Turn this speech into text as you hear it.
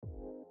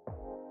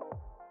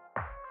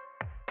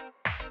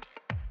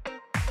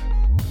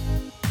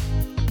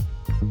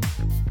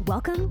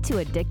Welcome to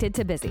Addicted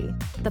to Busy,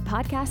 the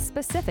podcast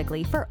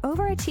specifically for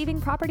overachieving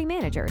property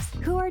managers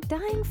who are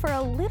dying for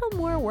a little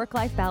more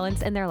work-life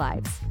balance in their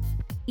lives.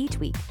 Each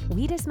week,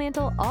 we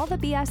dismantle all the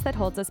BS that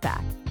holds us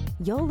back.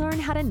 You'll learn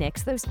how to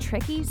nix those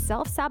tricky,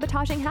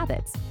 self-sabotaging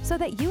habits so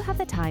that you have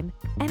the time,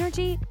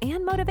 energy,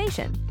 and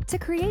motivation to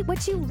create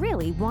what you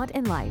really want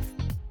in life.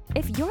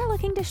 If you're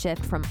looking to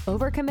shift from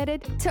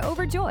overcommitted to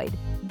overjoyed,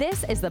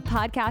 this is the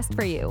podcast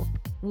for you.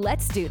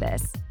 Let's do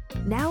this.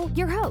 Now,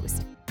 your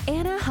host,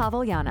 Anna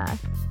Havliana.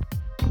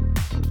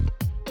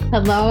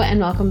 Hello, and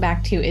welcome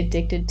back to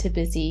Addicted to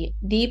Busy,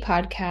 the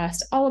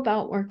podcast all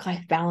about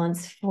work-life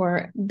balance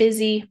for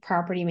busy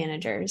property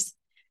managers.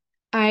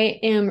 I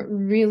am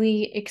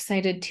really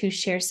excited to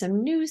share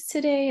some news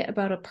today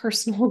about a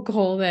personal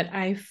goal that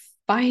I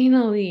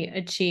finally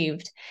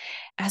achieved.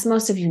 As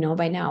most of you know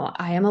by now,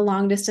 I am a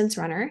long-distance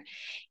runner,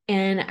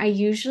 and I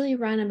usually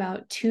run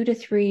about 2 to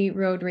 3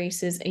 road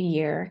races a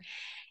year.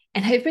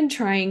 And I've been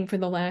trying for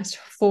the last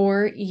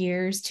 4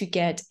 years to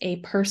get a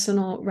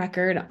personal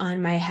record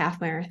on my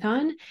half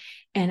marathon,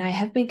 and I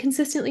have been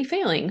consistently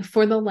failing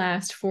for the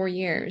last 4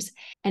 years.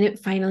 And it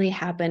finally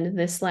happened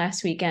this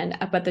last weekend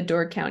up at the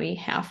Door County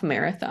Half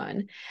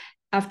Marathon.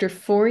 After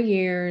 4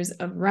 years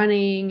of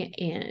running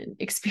and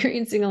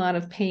experiencing a lot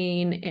of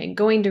pain and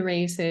going to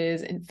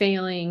races and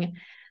failing,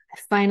 I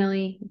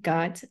finally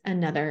got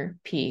another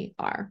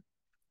PR.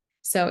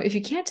 So if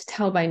you can't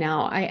tell by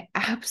now, I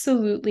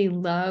absolutely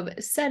love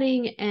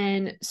setting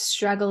and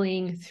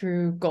struggling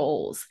through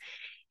goals.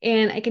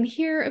 And I can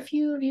hear a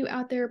few of you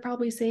out there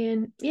probably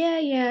saying,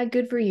 yeah,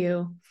 good for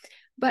you.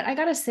 But I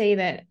gotta say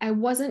that I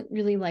wasn't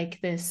really like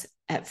this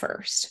at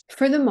first.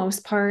 For the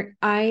most part,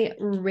 I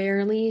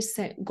rarely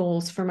set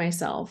goals for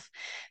myself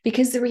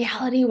because the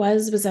reality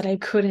was that I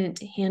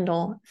couldn't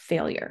handle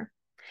failure.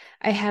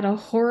 I had a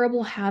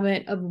horrible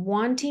habit of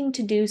wanting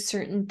to do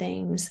certain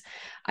things.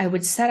 I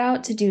would set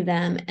out to do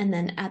them, and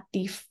then at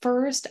the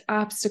first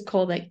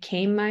obstacle that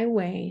came my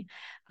way,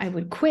 I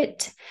would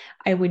quit.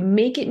 I would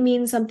make it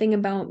mean something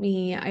about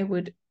me. I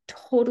would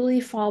totally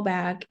fall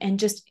back and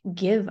just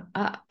give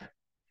up.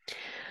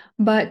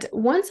 But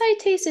once I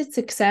tasted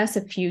success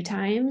a few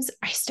times,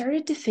 I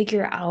started to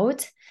figure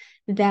out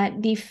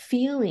that the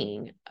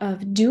feeling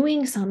of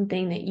doing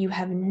something that you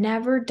have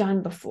never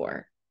done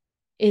before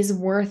is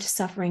worth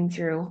suffering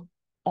through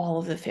all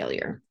of the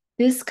failure.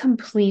 This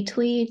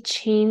completely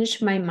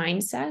changed my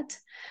mindset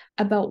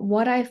about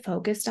what I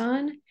focused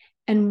on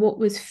and what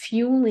was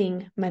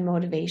fueling my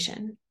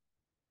motivation.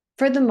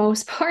 For the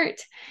most part,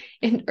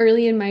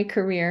 early in my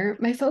career,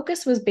 my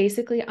focus was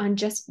basically on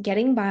just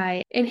getting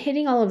by and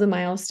hitting all of the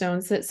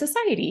milestones that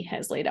society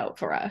has laid out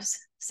for us,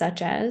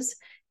 such as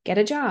get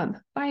a job,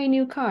 buy a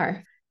new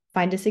car,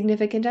 find a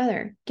significant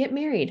other, get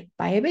married,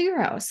 buy a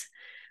bigger house,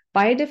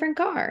 buy a different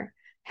car,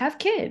 have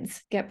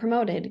kids, get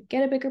promoted,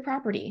 get a bigger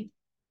property,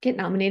 get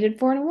nominated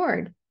for an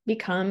award,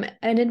 become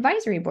an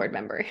advisory board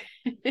member.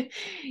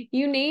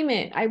 You name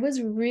it. I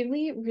was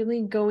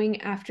really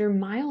going after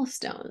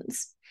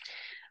milestones.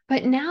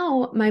 But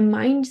now my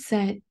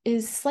mindset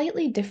is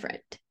slightly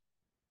different.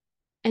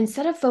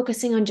 Instead of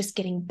focusing on just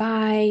getting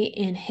by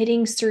and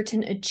hitting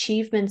certain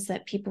achievements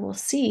that people will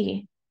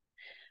see,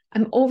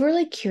 I'm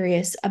overly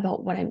curious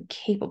about what I'm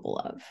capable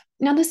of.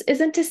 Now, this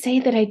isn't to say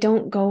that I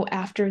don't go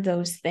after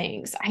those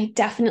things. I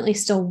definitely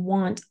still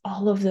want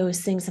all of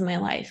those things in my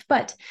life,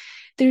 but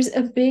there's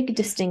a big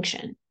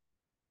distinction.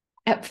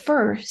 At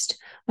first,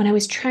 when I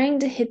was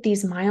trying to hit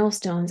these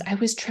milestones, I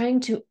was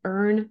trying to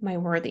earn my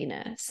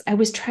worthiness. I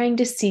was trying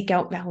to seek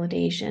out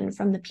validation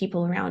from the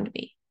people around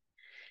me.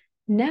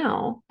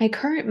 Now, my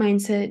current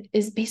mindset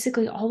is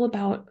basically all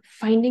about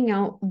finding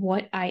out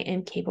what I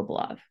am capable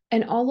of.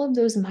 And all of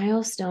those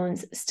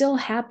milestones still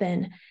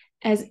happen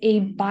as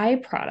a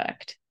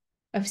byproduct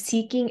of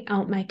seeking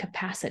out my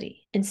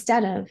capacity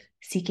instead of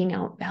seeking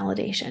out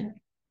validation.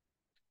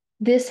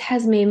 This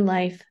has made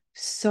life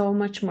so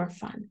much more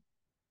fun.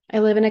 I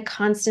live in a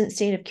constant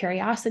state of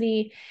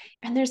curiosity,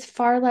 and there's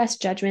far less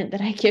judgment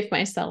that I give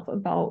myself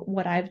about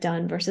what I've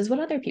done versus what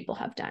other people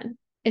have done.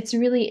 It's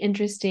really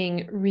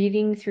interesting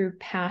reading through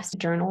past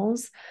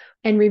journals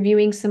and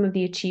reviewing some of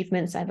the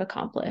achievements I've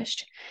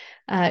accomplished.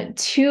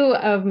 2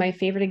 of my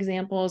favorite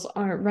examples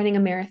are running a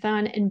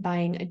marathon and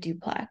buying a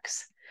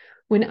duplex.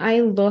 When I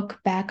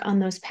look back on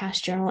those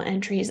past journal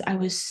entries, I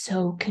was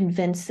so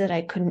convinced that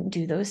I couldn't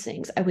do those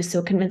things. I was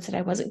so convinced that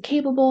I wasn't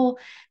capable,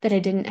 that I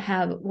didn't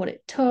have what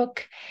it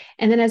took.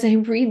 And then as I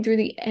read through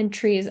the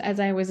entries,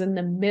 as I was in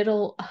the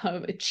middle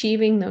of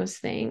achieving those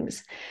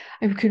things,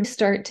 I could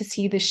start to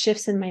see the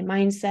shifts in my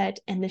mindset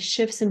and the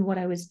shifts in what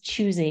I was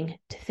choosing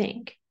to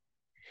think.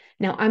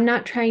 Now, I'm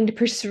not trying to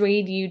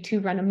persuade you to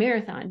run a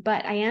marathon,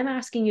 but I am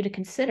asking you to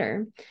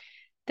consider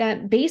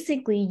that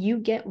basically you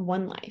get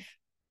one life.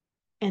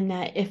 And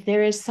that if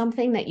there is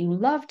something that you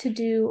love to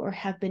do or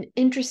have been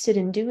interested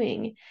in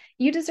doing,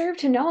 you deserve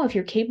to know if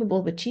you're capable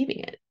of achieving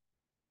it.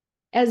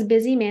 As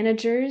busy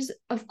managers,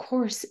 of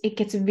course, it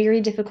gets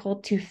very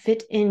difficult to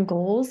fit in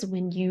goals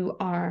when you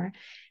are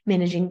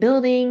managing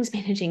buildings,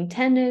 managing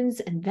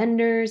tenants and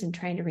vendors, and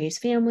trying to raise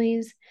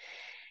families.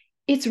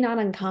 It's not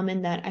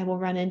uncommon that I will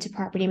run into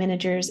property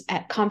managers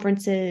at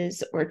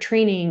conferences or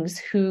trainings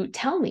who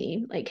tell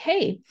me, like,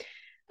 hey,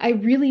 I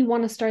really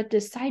want to start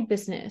this side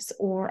business,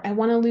 or I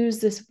want to lose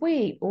this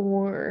weight,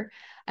 or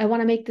I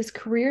want to make this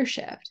career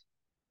shift.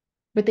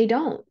 But they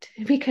don't,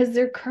 because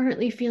they're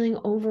currently feeling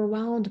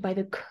overwhelmed by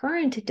the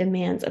current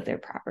demands of their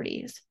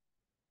properties.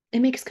 It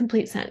makes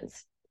complete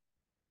sense.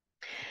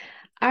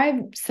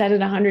 I've said it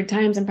 100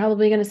 times. I'm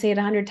probably going to say it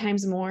 100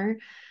 times more.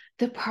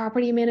 The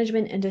property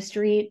management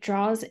industry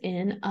draws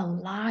in a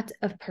lot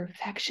of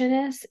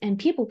perfectionists and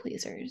people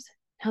pleasers.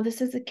 Now,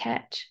 this is a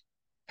catch.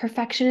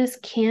 Perfectionists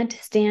can't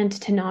stand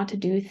to not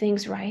do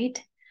things right.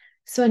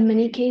 So in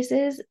many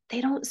cases,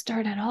 they don't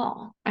start at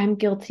all. I'm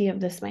guilty of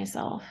this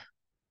myself.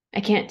 I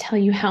can't tell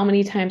you how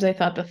many times I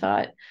thought the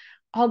thought,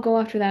 I'll go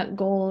after that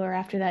goal or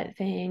after that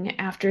thing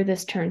after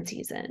this turn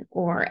season,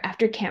 or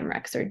after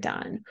CAMRECs are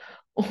done,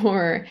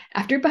 or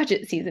after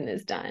budget season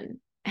is done.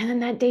 And then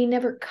that day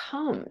never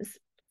comes.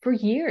 For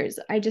years,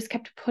 I just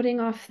kept putting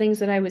off things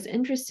that I was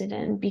interested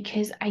in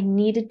because I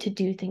needed to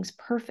do things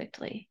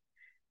perfectly.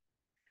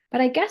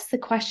 But I guess the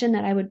question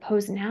that I would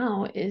pose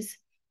now is,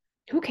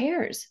 who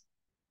cares?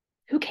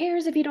 Who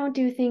cares if you don't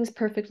do things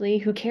perfectly?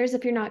 Who cares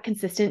if you're not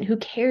consistent? Who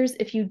cares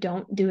if you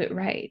don't do it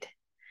right?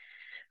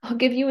 I'll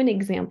give you an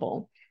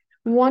example.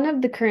 One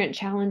of the current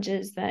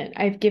challenges that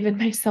I've given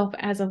myself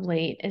as of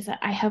late is that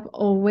I have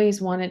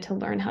always wanted to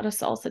learn how to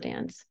salsa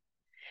dance.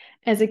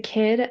 As a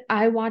kid,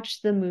 I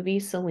watched the movie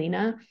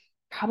Selena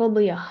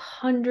probably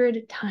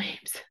 100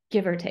 times,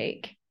 give or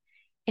take.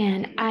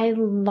 And I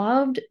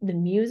loved the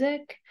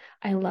music,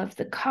 I loved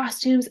the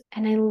costumes,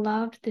 and I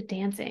loved the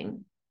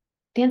dancing.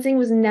 Dancing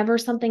was never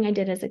something I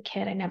did as a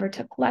kid. I never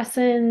took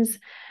lessons.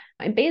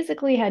 I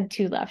basically had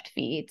 2 left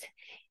feet.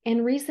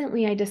 And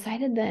recently I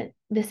decided that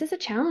this is a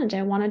challenge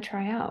I want to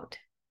try out.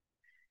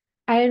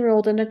 I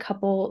enrolled in a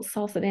couple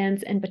salsa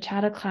dance and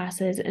bachata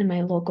classes in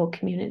my local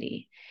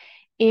community.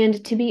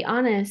 And to be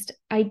honest,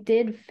 I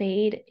did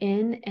fade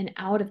in and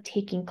out of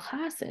taking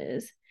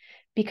classes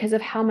because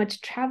of how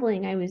much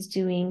traveling I was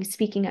doing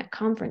speaking at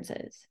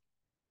conferences.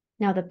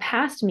 Now, the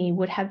past me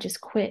would have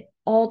just quit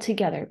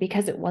altogether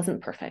because it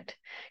wasn't perfect,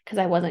 because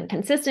I wasn't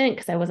consistent,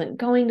 because I wasn't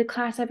going to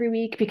class every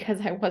week, because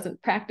I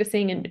wasn't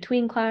practicing in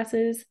between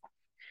classes.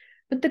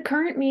 But the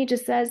current me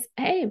just says,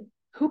 hey,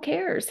 who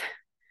cares?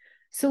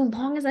 So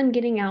long as I'm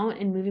getting out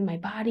and moving my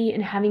body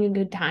and having a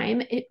good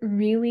time, it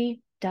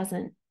really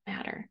doesn't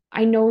matter.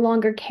 I no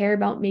longer care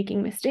about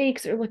making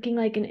mistakes or looking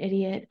like an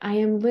idiot. I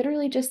am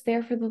literally just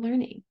there for the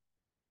learning.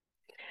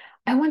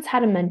 I once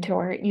had a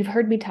mentor, you've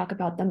heard me talk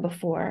about them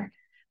before,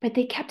 but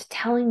they kept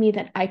telling me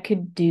that I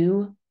could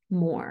do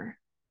more.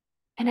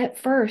 And at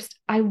first,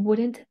 I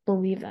wouldn't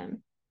believe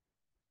them.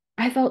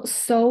 I felt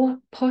so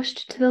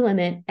pushed to the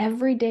limit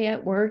every day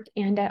at work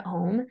and at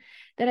home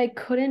that I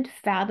couldn't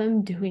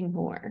fathom doing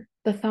more.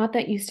 The thought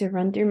that used to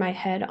run through my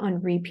head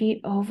on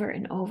repeat over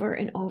and over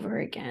and over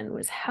again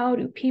was, how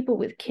do people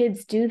with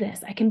kids do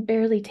this? I can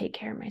barely take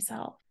care of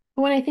myself.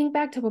 But when I think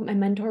back to what my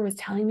mentor was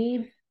telling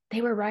me,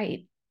 they were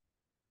right.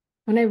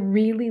 When I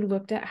really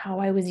looked at how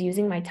I was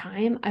using my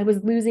time, I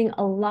was losing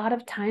a lot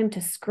of time to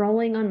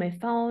scrolling on my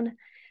phone,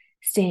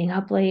 staying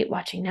up late,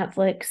 watching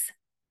Netflix.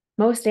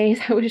 Most days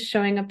I was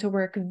showing up to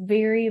work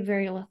very,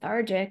 very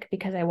lethargic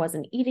because I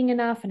wasn't eating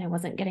enough and I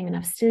wasn't getting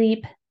enough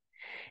sleep.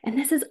 And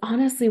this is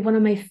honestly one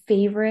of my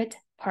favorite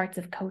parts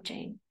of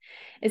coaching,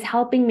 is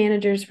helping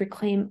managers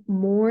reclaim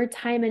more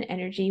time and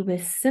energy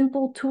with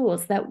simple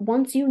tools that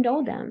once you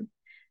know them,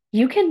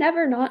 you can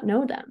never not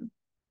know them.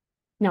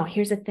 Now,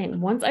 here's the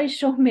thing. Once I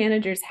show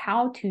managers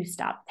how to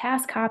stop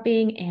task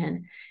hopping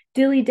and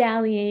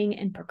dilly-dallying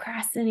and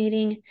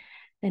procrastinating,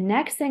 the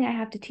next thing I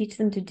have to teach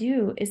them to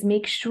do is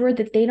make sure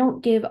that they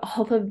don't give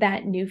all of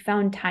that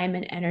newfound time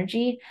and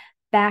energy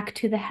back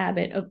to the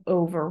habit of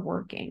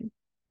overworking.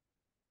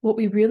 What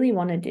we really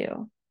want to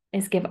do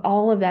is give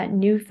all of that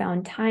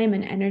newfound time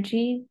and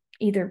energy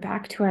either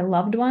back to our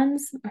loved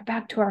ones or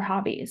back to our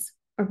hobbies,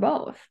 or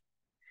both.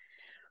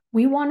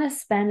 We want to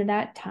spend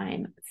that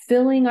time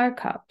filling our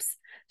cups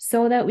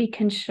so that we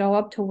can show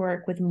up to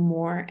work with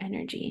more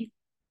energy.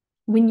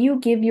 When you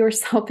give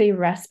yourself a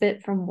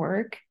respite from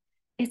work,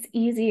 it's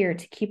easier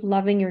to keep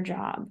loving your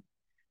job.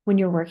 When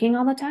you're working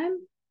all the time,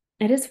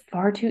 it is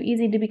far too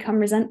easy to become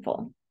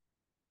resentful.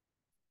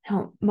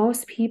 Now,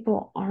 most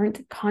people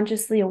aren't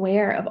consciously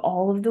aware of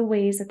all of the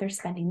ways that they're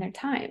spending their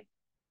time.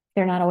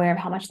 They're not aware of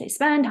how much they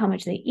spend, how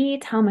much they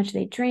eat, how much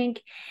they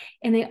drink,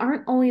 and they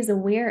aren't always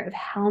aware of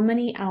how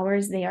many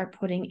hours they are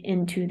putting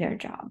into their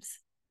jobs.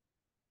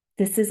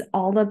 This is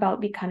all about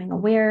becoming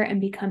aware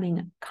and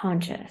becoming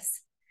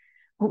conscious.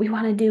 What we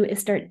want to do is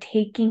start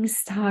taking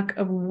stock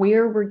of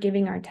where we're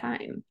giving our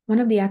time. One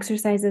of the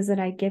exercises that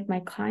I give my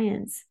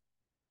clients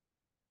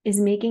is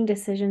making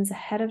decisions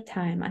ahead of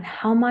time on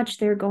how much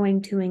they're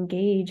going to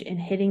engage in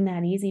hitting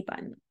that easy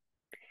button.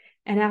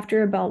 And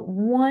after about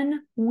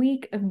 1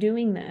 week of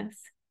doing this,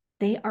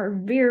 they are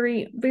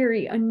very,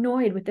 very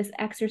annoyed with this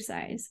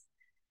exercise.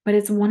 But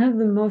it's one of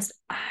the most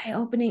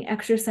eye-opening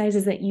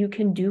exercises that you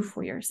can do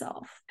for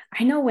yourself.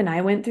 I know when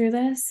I went through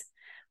this,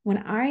 When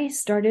I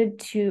started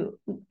to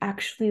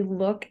actually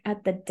look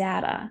at the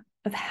data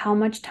of how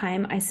much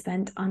time I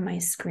spent on my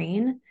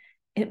screen,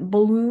 it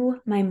blew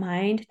my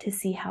mind to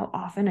see how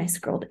often I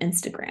scrolled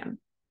Instagram.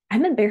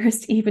 I'm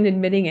embarrassed even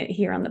admitting it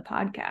here on the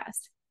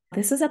podcast.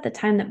 This was at the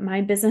time that my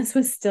business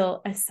was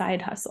still a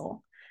side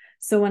hustle.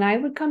 So when I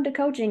would come to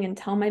coaching and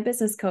tell my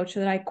business coach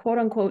that I quote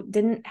unquote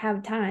didn't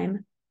have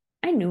time,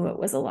 I knew it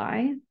was a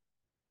lie.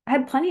 I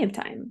had plenty of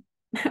time.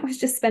 I was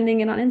just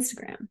spending it on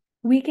Instagram.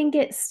 We can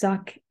get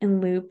stuck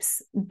in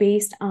loops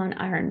based on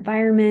our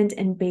environment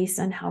and based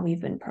on how we've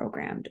been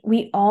programmed.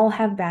 We all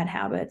have bad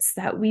habits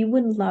that we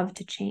would love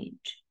to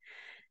change.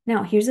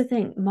 Now, here's the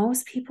thing.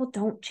 Most people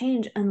don't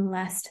change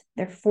unless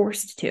they're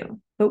forced to.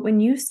 But when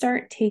you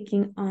start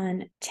taking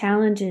on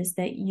challenges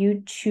that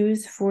you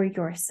choose for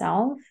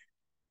yourself,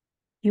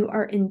 you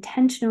are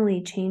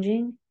intentionally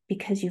changing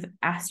because you've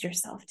asked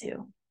yourself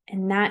to.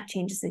 And that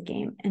changes the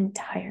game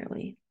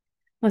entirely.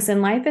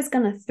 Listen, life is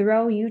going to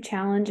throw you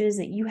challenges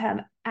that you have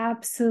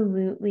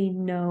absolutely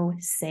no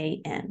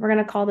say in. We're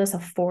going to call this a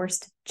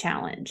forced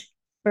challenge.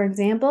 For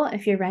example,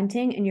 if you're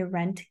renting and your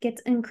rent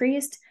gets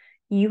increased,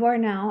 you are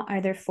now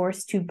either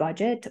forced to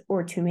budget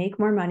or to make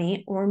more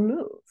money or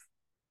move.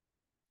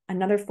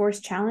 Another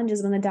forced challenge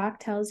is when the doc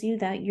tells you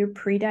that you're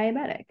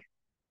pre-diabetic.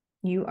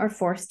 You are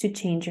forced to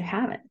change your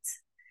habits.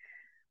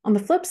 On the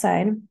flip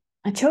side,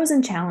 a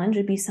chosen challenge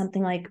would be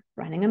something like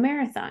running a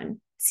marathon,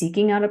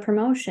 seeking out a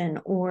promotion,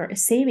 or a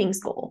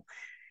savings goal.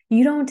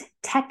 You don't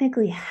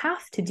technically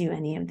have to do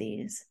any of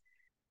these.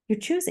 You're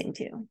choosing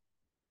to.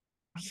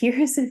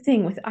 Here's the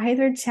thing with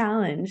either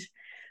challenge,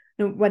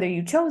 whether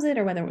you chose it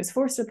or whether it was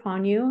forced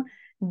upon you,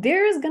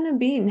 there's going to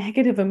be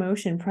negative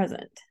emotion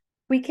present.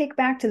 We kick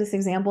back to this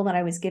example that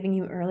I was giving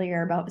you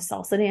earlier about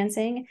salsa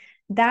dancing.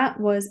 That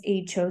was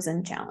a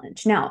chosen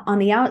challenge. Now, on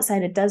the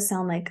outside, it does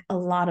sound like a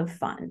lot of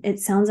fun. It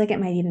sounds like it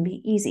might even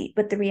be easy,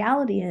 but the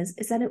reality is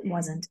that it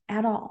wasn't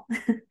at all.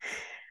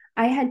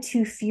 I had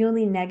to feel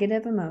the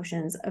negative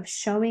emotions of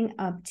showing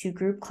up to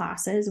group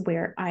classes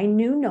where I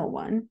knew no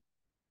one.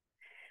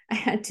 I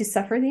had to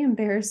suffer the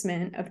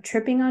embarrassment of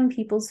tripping on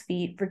people's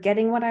feet,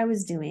 forgetting what I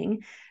was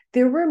doing.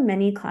 There were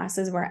many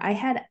classes where I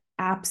had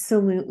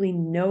absolutely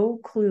no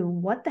clue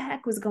what the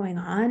heck was going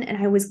on, and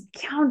I was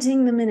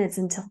counting the minutes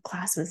until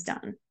class was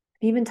done.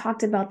 I even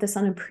talked about this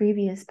on a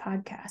previous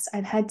podcast.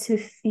 I've had to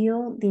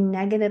feel the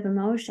negative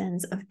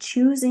emotions of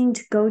choosing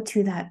to go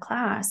to that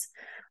class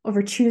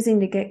over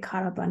choosing to get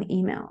caught up on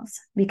emails,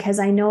 because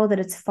I know that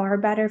it's far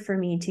better for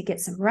me to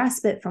get some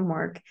respite from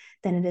work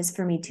than it is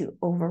for me to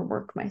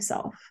overwork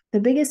myself.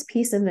 The biggest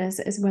piece of this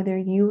is whether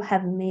you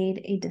have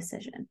made a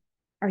decision.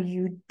 Are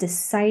you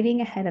deciding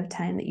ahead of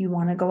time that you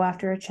want to go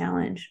after a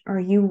challenge, or are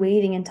you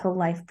waiting until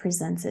life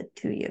presents it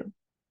to you?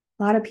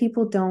 A lot of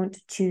people don't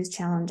choose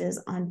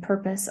challenges on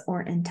purpose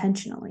or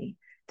intentionally.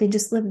 They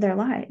just live their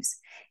lives.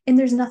 And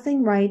there's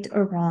nothing right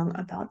or wrong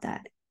about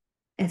that.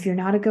 If you're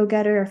not a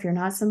go-getter, if you're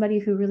not somebody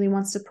who really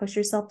wants to push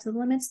yourself to the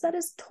limits, that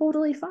is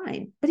totally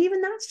fine. But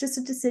even that's just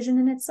a decision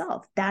in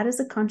itself. That is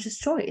a conscious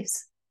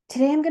choice.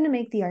 Today, I'm going to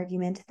make the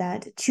argument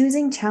that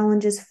choosing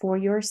challenges for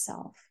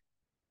yourself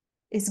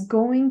is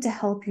going to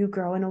help you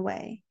grow in a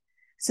way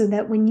so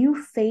that when you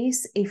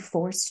face a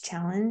forced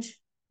challenge,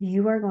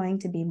 you are going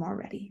to be more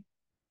ready.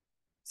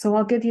 So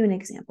I'll give you an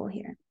example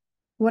here.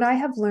 What I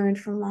have learned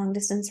from long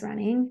distance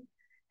running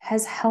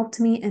has helped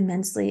me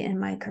immensely in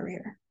my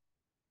career.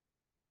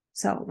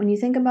 So when you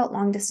think about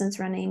long distance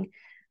running,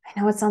 I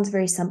know it sounds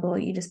very simple.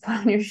 You just put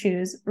on your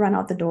shoes, run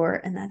out the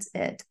door, and that's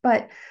it.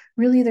 But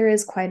really, there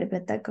is quite a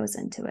bit that goes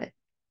into it.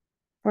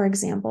 For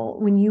example,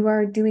 when you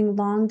are doing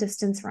long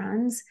distance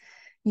runs,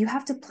 you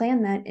have to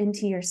plan that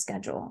into your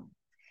schedule.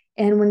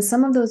 And when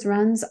some of those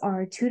runs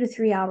are 2 to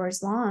 3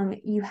 hours long,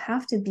 you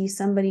have to be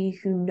somebody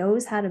who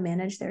knows how to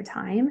manage their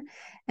time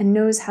and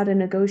knows how to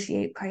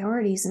negotiate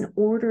priorities in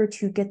order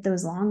to get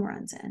those long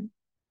runs in.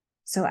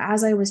 So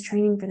as I was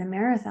training for the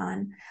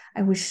marathon,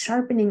 I was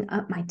sharpening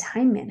up my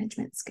time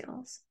management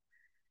skills.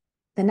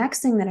 The next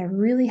thing that I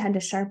really had to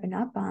sharpen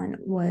up on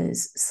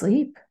was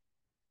sleep.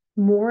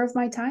 More of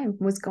my time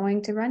was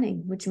going to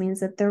running, which means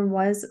that there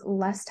was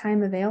less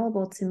time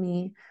available to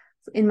me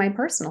in my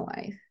personal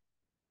life.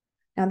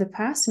 Now, the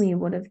past me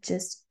would have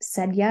just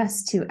said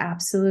yes to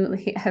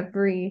absolutely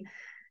every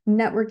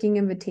networking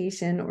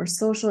invitation or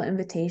social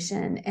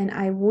invitation, and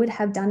I would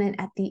have done it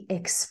at the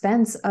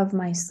expense of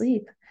my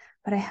sleep,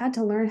 but I had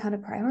to learn how to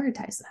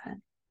prioritize that.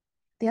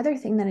 The other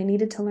thing that I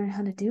needed to learn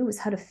how to do was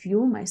how to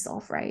fuel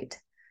myself right.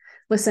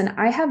 Listen,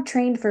 I have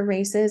trained for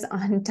races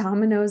on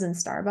Domino's and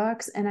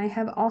Starbucks, and I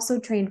have also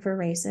trained for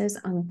races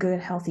on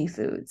good, healthy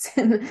foods.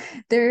 And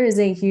there is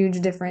a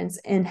huge difference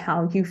in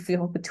how you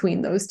feel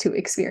between those two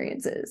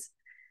experiences.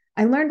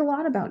 I learned a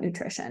lot about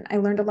nutrition. I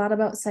learned a lot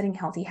about setting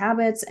healthy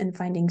habits and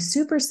finding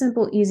super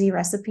simple, easy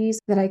recipes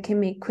that I can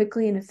make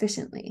quickly and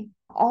efficiently.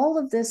 All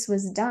of this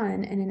was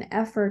done in an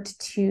effort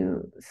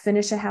to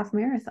finish a half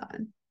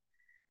marathon.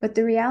 But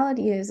the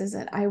reality is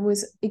that I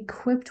was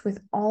equipped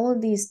with all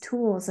of these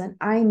tools that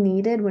I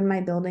needed when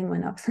my building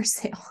went up for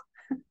sale.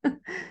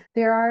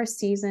 There are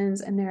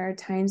seasons and there are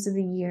times of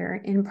the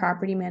year in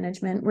property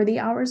management where the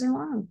hours are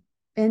long.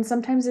 And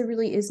sometimes there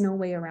really is no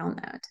way around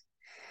that.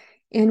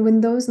 And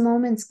when those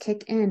moments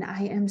kick in,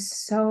 I am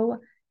so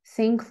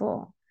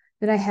thankful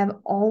that I have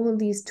all of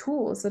these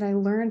tools that I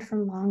learned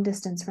from long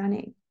distance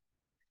running,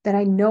 that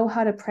I know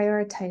how to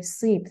prioritize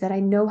sleep, that I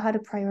know how to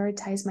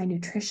prioritize my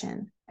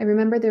nutrition. I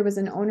remember there was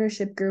an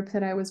ownership group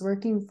that I was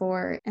working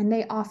for, and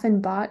they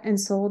often bought and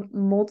sold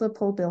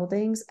multiple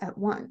buildings at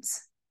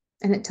once.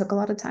 And it took a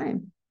lot of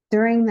time.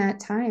 During that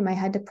time, I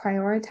had to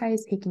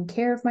prioritize taking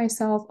care of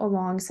myself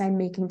alongside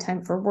making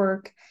time for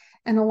work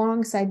and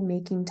alongside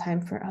making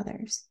time for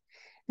others.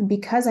 And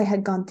because I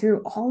had gone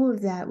through all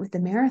of that with the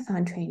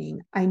marathon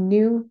training, I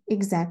knew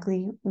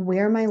exactly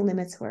where my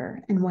limits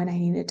were and when I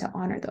needed to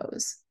honor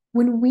those.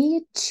 When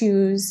we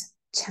choose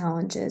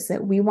challenges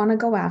that we want to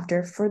go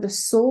after for the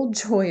sole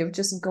joy of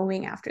just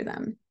going after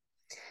them,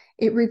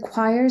 it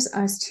requires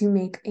us to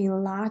make a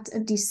lot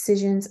of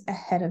decisions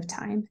ahead of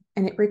time,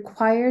 and it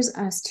requires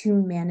us to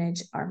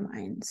manage our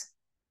minds.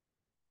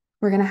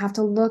 We're going to have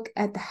to look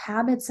at the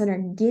habits that are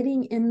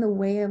getting in the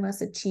way of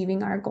us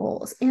achieving our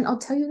goals. And I'll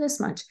tell you this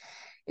much,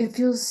 it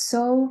feels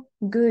so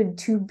good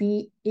to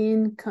be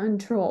in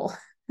control.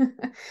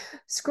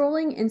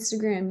 Scrolling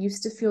Instagram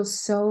used to feel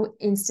so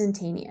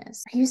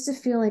instantaneous. I used to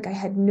feel like I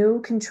had no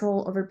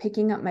control over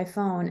picking up my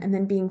phone and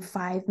then being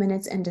 5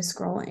 minutes into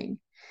scrolling.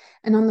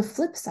 And on the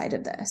flip side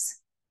of this,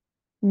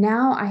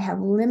 now I have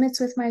limits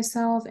with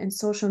myself and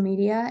social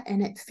media,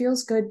 and it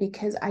feels good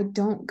because I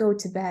don't go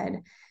to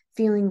bed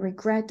feeling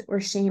regret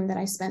or shame that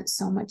I spent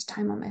so much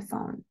time on my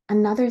phone.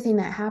 Another thing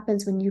that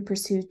happens when you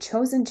pursue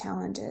chosen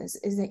challenges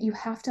is that you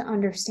have to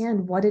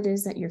understand what it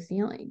is that you're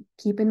feeling.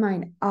 Keep in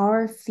mind,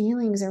 our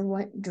feelings are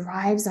what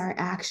drives our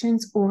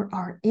actions or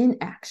our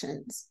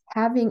inactions.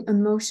 Having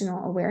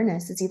emotional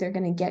awareness is either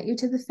going to get you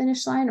to the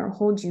finish line or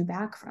hold you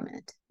back from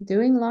it.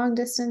 Doing long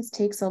distance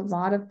takes a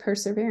lot of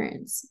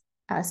perseverance,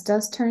 as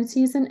does turn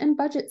season and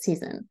budget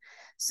season.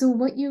 So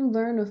what you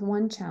learn with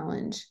one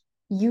challenge,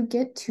 you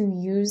get to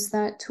use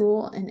that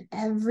tool in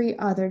every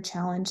other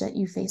challenge that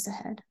you face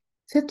ahead.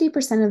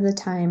 50% of the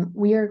time,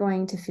 we are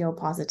going to feel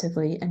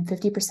positively, and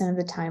 50% of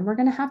the time, we're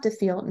going to have to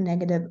feel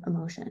negative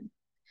emotion.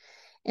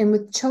 And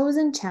with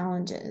chosen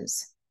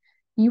challenges,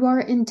 you are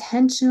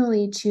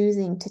intentionally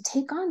choosing to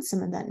take on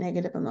some of that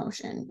negative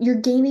emotion. You're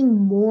gaining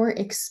more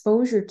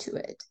exposure to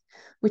it,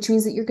 which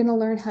means that you're going to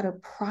learn how to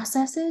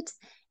process it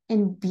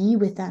and be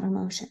with that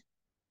emotion.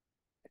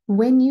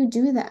 When you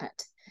do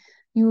that,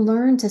 you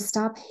learn to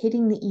stop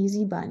hitting the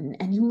easy button,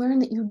 and you learn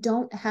that you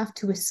don't have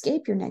to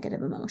escape your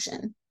negative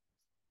emotion.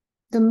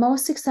 The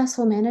most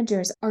successful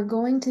managers are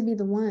going to be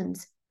the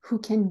ones who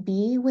can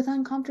be with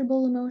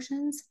uncomfortable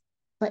emotions,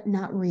 but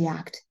not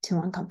react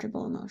to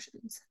uncomfortable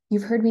emotions.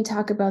 You've heard me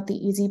talk about the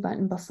easy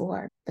button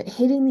before, but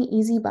hitting the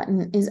easy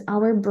button is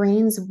our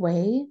brain's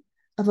way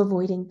of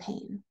avoiding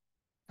pain.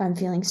 If I'm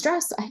feeling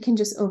stressed, I can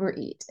just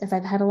overeat. If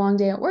I've had a long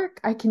day at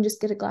work, I can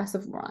just get a glass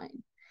of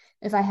wine.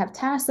 If I have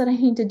tasks that I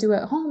need to do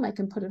at home, I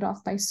can put it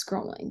off by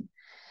scrolling.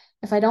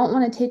 If I don't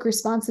want to take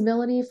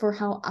responsibility for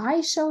how I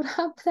showed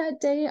up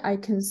that day, I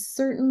can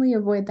certainly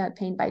avoid that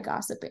pain by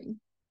gossiping.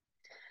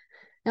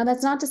 Now,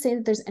 that's not to say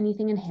that there's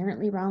anything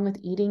inherently wrong with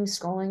eating,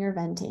 scrolling, or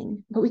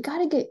venting, but we got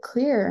to get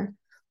clear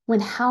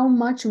when how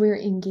much we're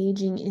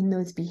engaging in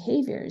those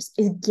behaviors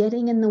is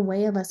getting in the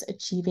way of us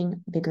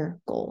achieving bigger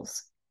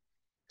goals.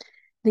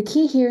 The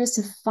key here is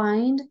to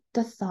find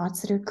the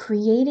thoughts that are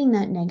creating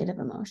that negative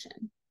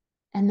emotion,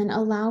 and then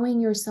allowing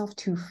yourself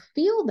to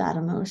feel that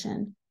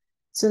emotion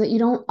so that you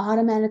don't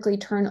automatically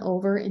turn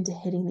over into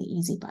hitting the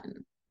easy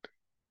button.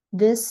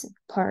 This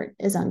part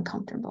is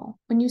uncomfortable.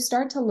 When you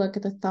start to look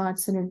at the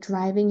thoughts that are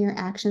driving your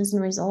actions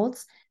and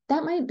results,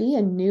 that might be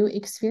a new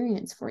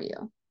experience for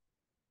you.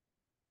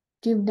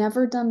 If you've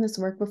never done this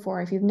work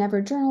before, if you've never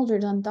journaled or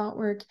done thought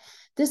work,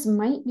 this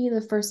might be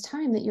the first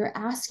time that you're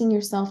asking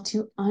yourself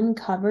to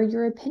uncover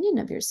your opinion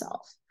of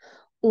yourself,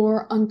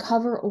 or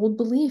uncover old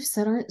beliefs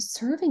that aren't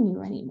serving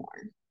you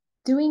anymore.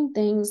 Doing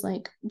things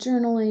like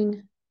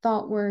journaling,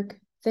 thought work,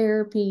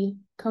 therapy,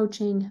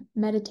 coaching,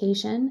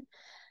 meditation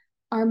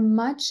are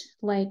much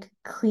like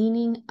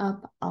cleaning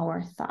up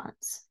our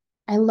thoughts.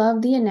 I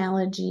love the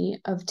analogy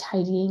of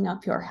tidying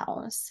up your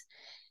house.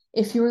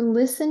 If you're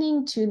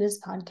listening to this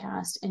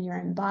podcast and you're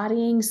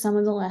embodying some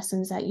of the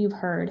lessons that you've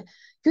heard,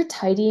 you're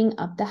tidying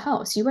up the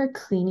house. You are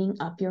cleaning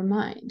up your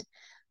mind.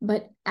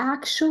 But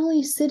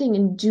actually sitting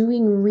and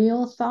doing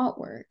real thought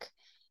work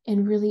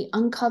and really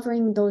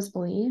uncovering those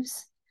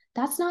beliefs,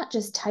 that's not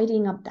just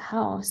tidying up the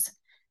house.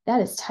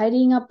 That is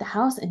tidying up the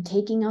house and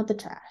taking out the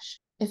trash.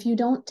 If you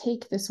don't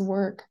take this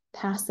work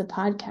past the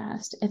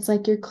podcast, it's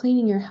like you're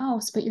cleaning your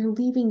house, but you're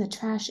leaving the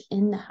trash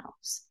in the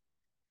house.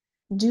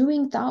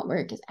 Doing thought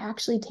work is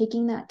actually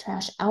taking that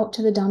trash out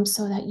to the dump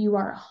so that you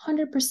are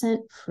 100%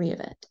 free of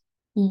it.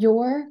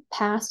 Your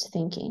past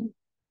thinking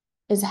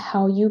is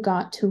how you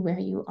got to where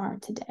you are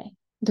today.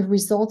 The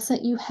results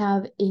that you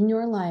have in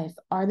your life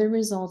are the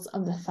results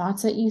of the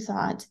thoughts that you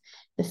thought,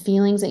 the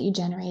feelings that you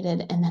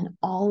generated, and then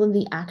all of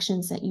the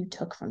actions that you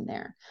took from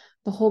there.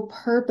 The whole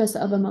purpose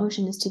of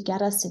emotion is to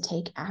get us to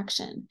take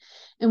action.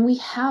 And we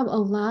have a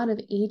lot of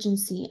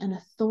agency and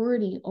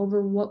authority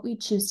over what we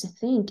choose to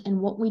think and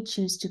what we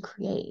choose to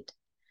create.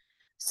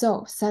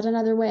 So, said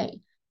another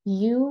way,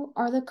 you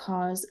are the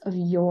cause of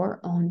your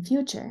own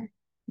future,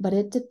 but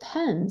it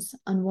depends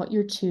on what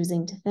you're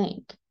choosing to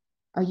think.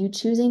 Are you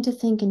choosing to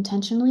think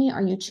intentionally?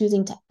 Are you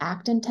choosing to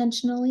act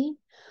intentionally?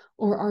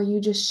 Or are you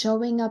just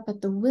showing up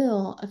at the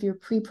will of your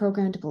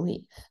pre-programmed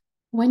belief?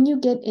 When you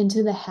get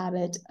into the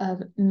habit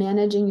of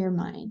managing your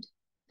mind,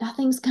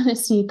 nothing's going to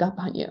sneak up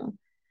on you.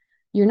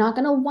 You're not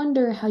going to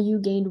wonder how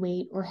you gained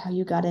weight or how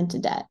you got into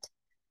debt.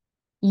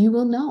 You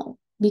will know,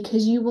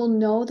 because you will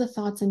know the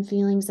thoughts and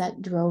feelings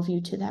that drove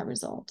you to that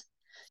result.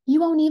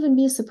 You won't even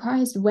be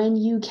surprised when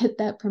you get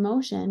that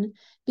promotion,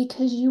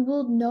 because you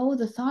will know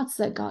the thoughts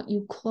that got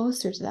you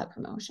closer to that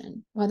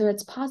promotion. Whether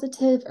it's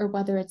positive or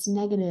whether it's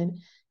negative,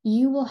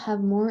 you will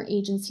have more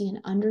agency and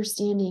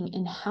understanding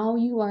in how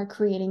you are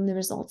creating the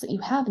results that you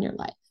have in your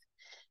life.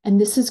 And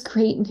this is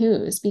great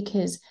news,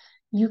 because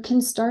you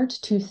can start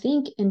to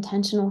think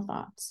intentional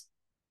thoughts,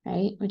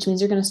 right? Which means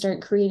you're going to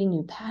start creating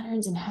new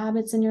patterns and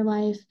habits in your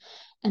life.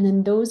 And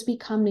then those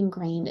become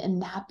ingrained,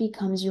 and that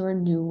becomes your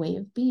new way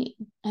of being.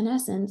 In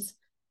essence,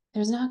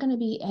 there's not going to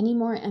be any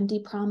more empty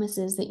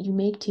promises that you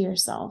make to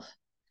yourself,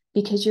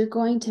 because you're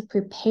going to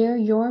prepare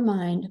your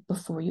mind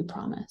before you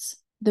promise.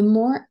 The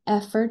more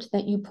effort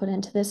that you put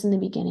into this in the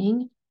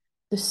beginning,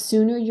 the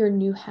sooner your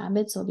new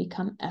habits will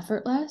become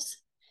effortless,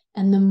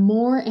 and the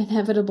more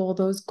inevitable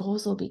those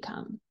goals will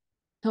become.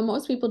 Now,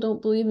 most people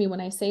don't believe me when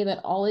I say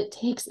that all it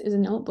takes is a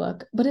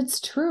notebook, but it's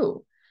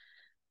true.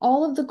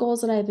 All of the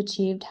goals that I've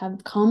achieved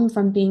have come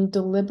from being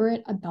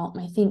deliberate about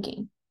my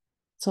thinking.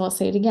 So I'll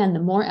say it again, the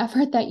more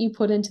effort that you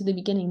put into the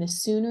beginning, the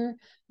sooner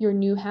your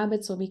new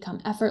habits will become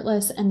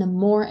effortless, and the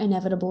more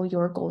inevitable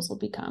your goals will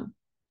become.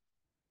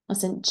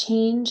 Listen,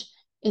 change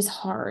is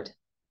hard.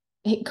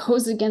 It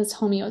goes against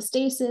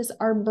homeostasis.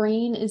 Our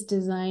brain is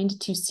designed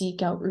to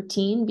seek out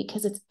routine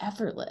because it's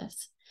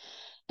effortless.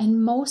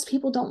 And most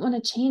people don't want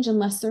to change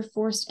unless they're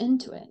forced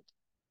into it.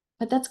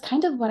 But that's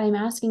kind of what I'm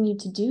asking you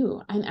to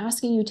do. I'm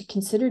asking you to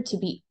consider to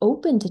be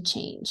open to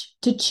change,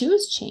 to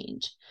choose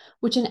change,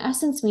 which in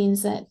essence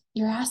means that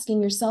you're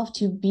asking yourself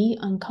to be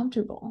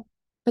uncomfortable.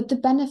 But the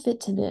benefit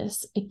to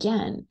this,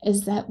 again,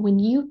 is that when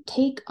you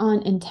take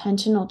on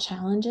intentional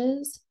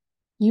challenges,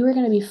 you are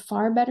going to be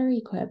far better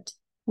equipped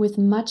with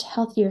much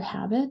healthier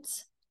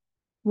habits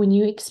when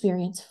you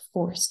experience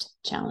forced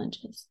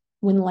challenges,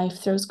 when life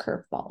throws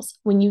curveballs,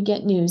 when you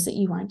get news that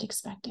you aren't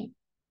expecting.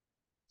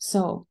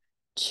 So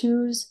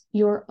choose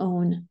your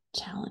own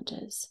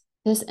challenges.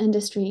 This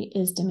industry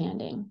is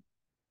demanding,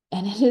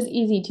 and it is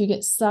easy to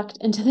get sucked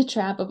into the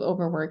trap of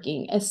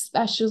overworking,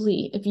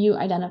 especially if you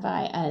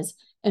identify as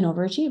an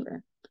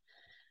overachiever.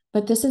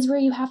 But this is where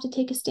you have to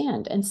take a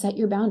stand and set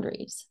your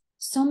boundaries.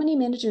 So many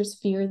managers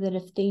fear that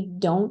if they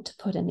don't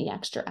put in the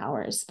extra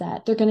hours,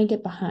 that they're going to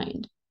get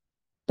behind.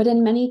 But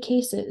in many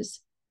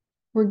cases,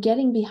 we're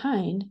getting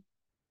behind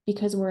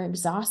because we're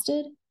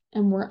exhausted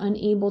and we're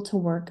unable to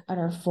work at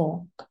our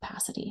full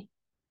capacity.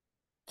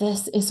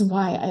 This is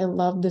why I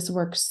love this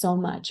work so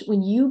much.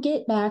 When you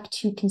get back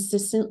to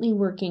consistently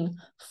working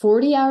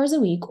 40 hours a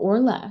week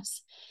or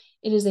less,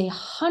 it is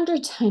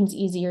 100 times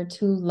easier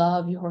to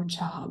love your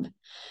job.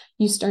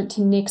 You start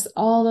to nix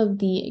all of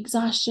the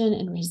exhaustion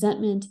and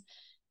resentment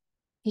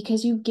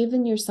because you've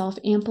given yourself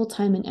ample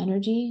time and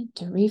energy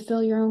to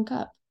refill your own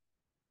cup.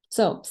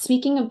 So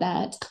speaking of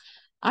that,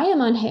 I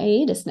am on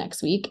hiatus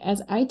next week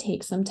as I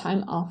take some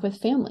time off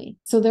with family.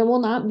 So there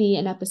will not be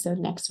an episode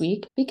next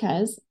week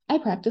because I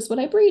practice what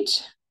I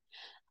preach.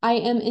 I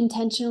am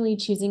intentionally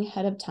choosing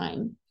ahead of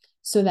time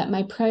so that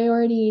my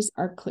priorities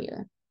are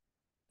clear.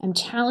 I'm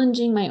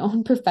challenging my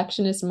own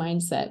perfectionist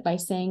mindset by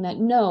saying that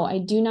no, I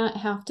do not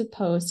have to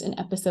post an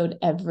episode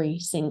every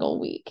single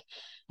week.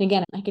 And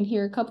again, I can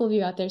hear a couple of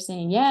you out there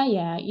saying,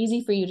 yeah,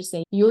 easy for you to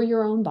say you're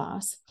your own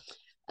boss.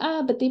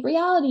 But the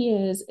reality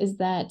is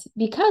that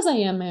because I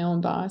am my own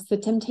boss, the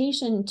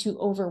temptation to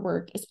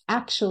overwork is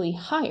actually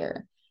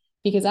higher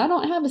because I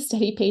don't have a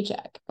steady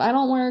paycheck. If I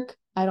don't work,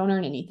 I don't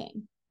earn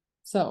anything.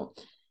 So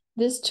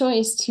this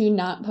choice to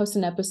not post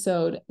an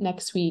episode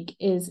next week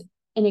is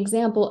an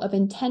example of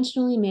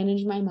intentionally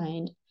managing my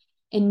mind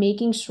and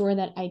making sure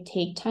that I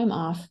take time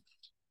off,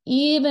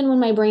 even when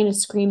my brain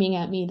is screaming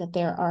at me that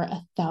there are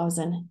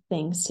 1,000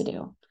 things to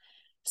do.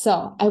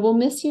 So I will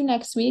miss you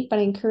next week, but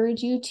I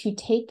encourage you to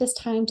take this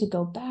time to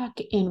go back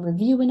and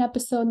review an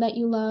episode that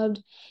you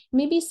loved.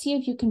 Maybe see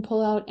if you can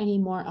pull out any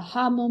more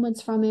aha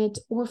moments from it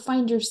or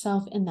find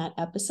yourself in that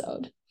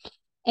episode.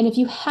 And if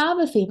you have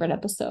a favorite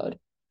episode,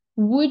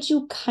 would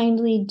you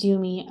kindly do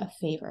me a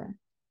favor?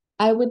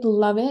 I would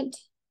love it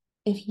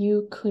if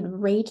you could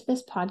rate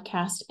this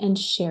podcast and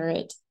share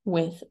it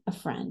with a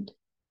friend.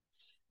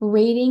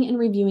 Rating and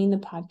reviewing the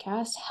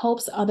podcast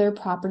helps other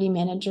property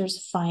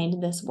managers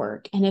find this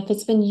work. And if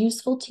it's been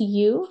useful to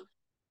you,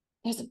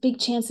 there's a big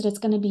chance that it's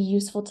going to be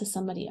useful to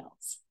somebody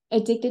else.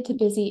 Addicted to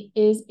Busy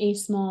is a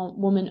small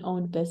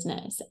woman-owned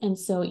business. And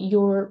so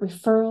your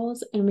referrals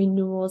and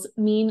renewals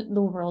mean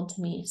the world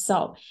to me.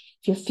 So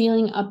if you're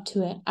feeling up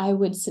to it, I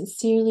would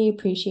sincerely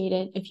appreciate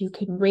it if you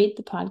could rate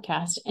the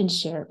podcast and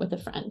share it with a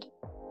friend.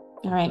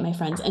 All right, my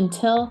friends,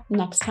 until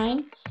next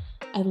time,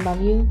 I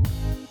love you.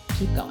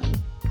 Keep going.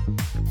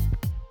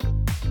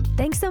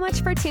 Thanks so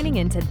much for tuning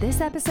in to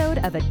this episode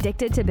of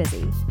Addicted to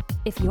Busy.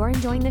 If you're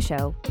enjoying the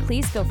show,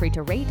 please feel free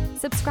to rate,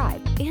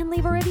 subscribe, and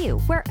leave a review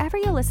wherever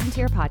you listen to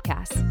your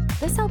podcasts.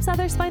 This helps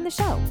others find the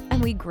show,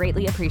 and we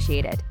greatly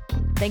appreciate it.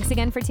 Thanks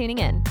again for tuning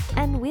in,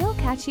 and we'll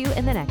catch you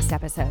in the next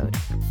episode.